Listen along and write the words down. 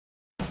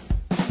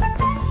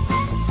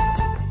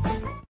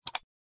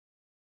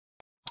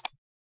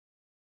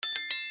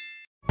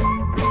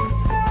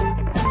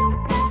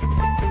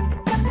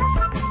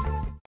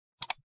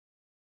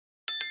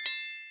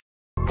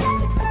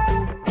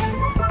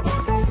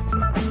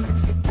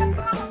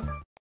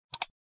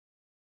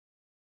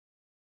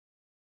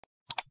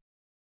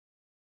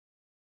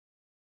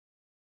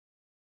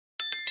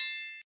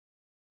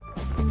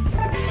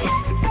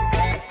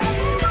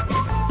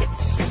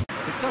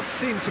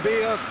seem to be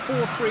a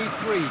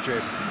 4-3-3,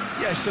 Jim.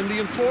 Yes, and the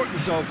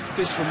importance of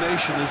this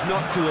formation is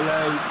not to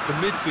allow the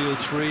midfield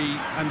three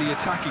and the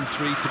attacking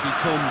three to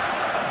become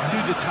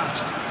too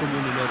detached from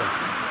one another.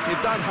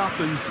 If that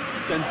happens,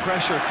 then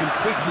pressure can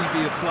quickly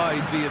be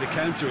applied via the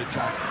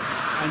counter-attack,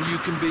 and you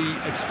can be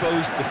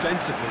exposed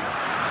defensively.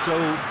 So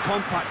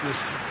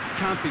compactness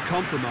can't be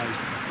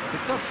compromised.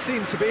 It does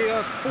seem to be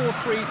a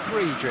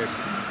 4-3-3, Jim.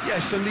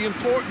 Yes, and the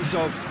importance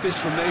of this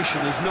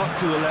formation is not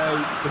to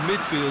allow the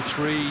midfield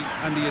three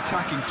and the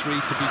attacking three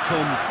to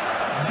become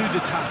too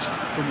detached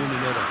from one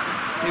another.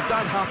 If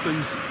that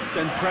happens,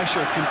 then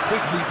pressure can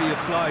quickly be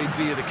applied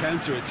via the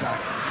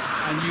counter-attack,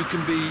 and you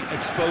can be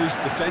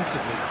exposed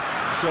defensively.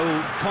 So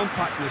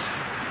compactness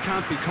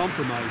can't be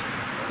compromised.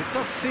 It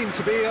does seem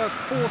to be a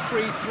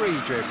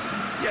 4-3-3, Jim.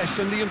 Yes,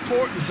 and the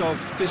importance of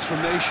this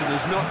formation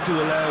is not to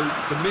allow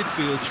the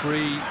midfield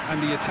three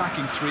and the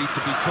attacking three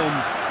to become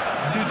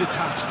too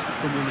detached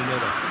from one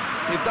another.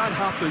 If that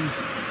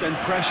happens, then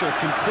pressure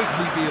can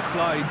quickly be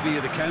applied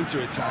via the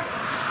counter-attack,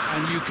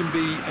 and you can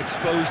be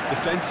exposed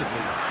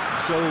defensively.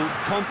 So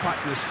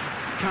compactness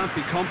can't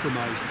be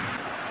compromised.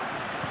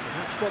 So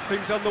that's got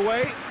things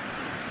underway.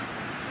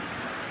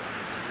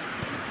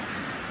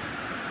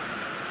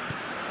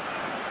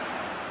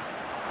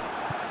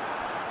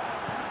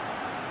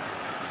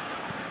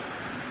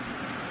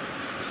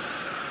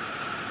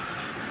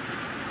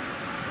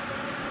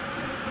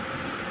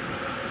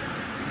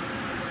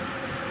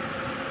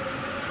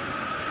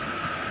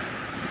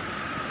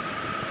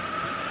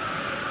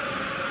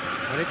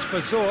 And it's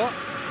Bazor.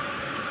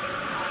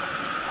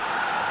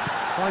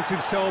 Finds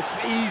himself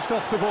eased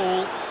off the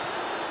ball.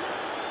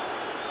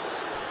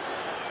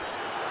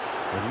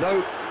 And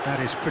no,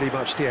 that is pretty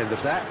much the end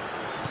of that.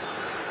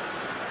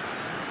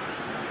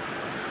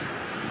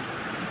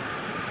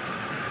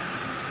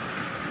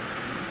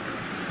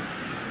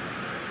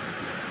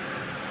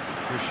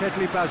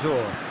 Dušan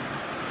Bazor.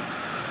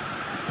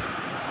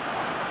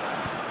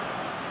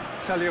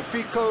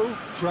 Tagliafico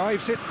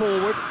drives it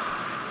forward.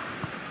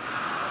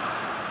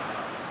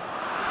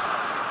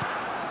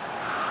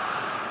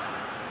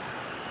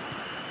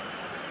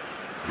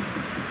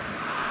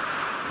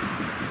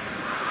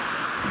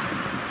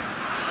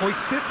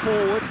 Hoists it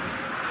forward.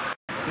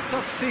 It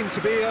does seem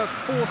to be a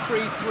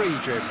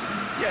 4-3-3, Jim.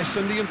 Yes,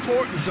 and the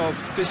importance of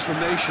this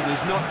formation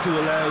is not to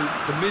allow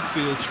the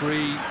midfield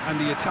three and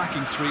the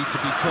attacking three to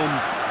become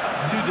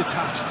too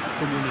detached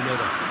from one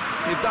another.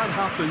 If that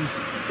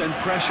happens, then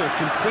pressure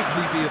can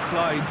quickly be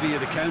applied via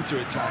the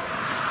counter-attack,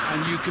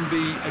 and you can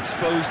be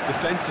exposed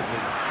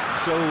defensively.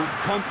 So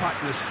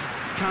compactness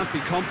can't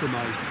be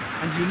compromised,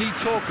 and you need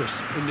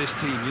talkers in this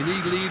team. You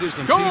need leaders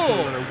and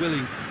people that are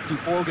willing to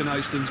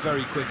organise things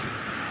very quickly.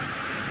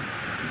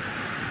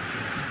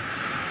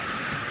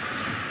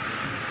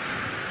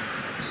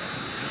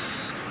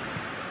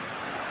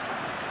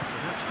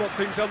 Got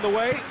things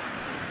underway.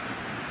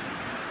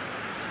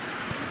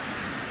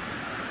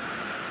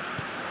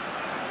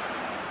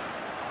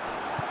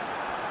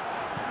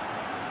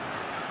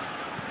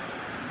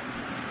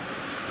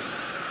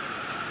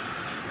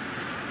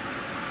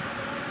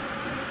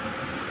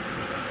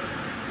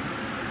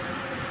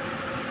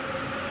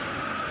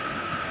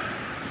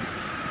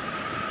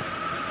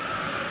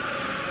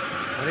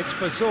 And it's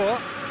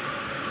Bazor.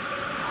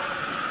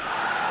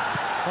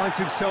 Finds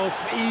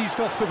himself eased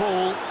off the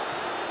ball.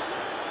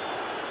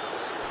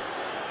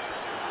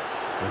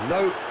 And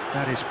no,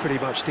 that is pretty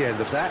much the end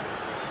of that.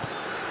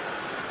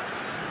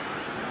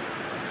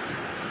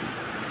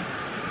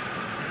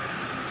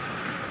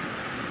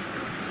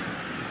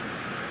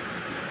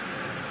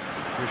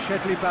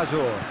 Dušan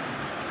Bazor.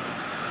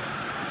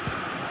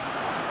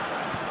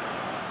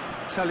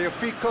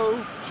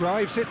 Tagliafico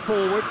drives it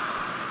forward.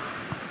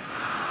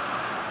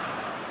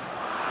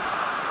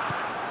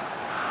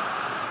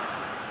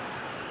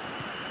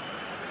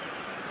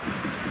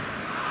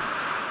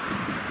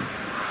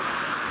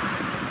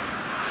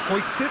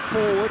 Hoists it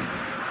forward.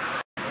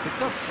 It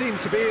does seem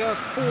to be a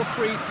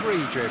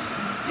 4-3-3, Jim.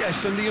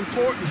 Yes, and the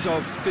importance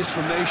of this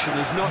formation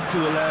is not to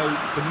allow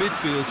the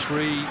midfield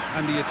three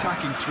and the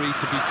attacking three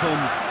to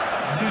become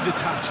too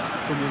detached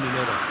from one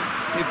another.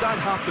 If that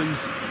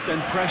happens,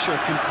 then pressure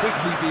can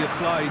quickly be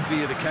applied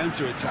via the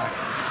counter-attack,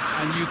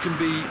 and you can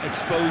be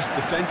exposed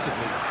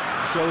defensively.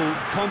 So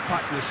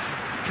compactness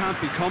can't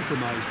be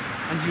compromised,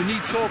 and you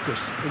need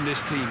talkers in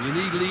this team. You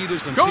need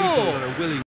leaders and people that are willing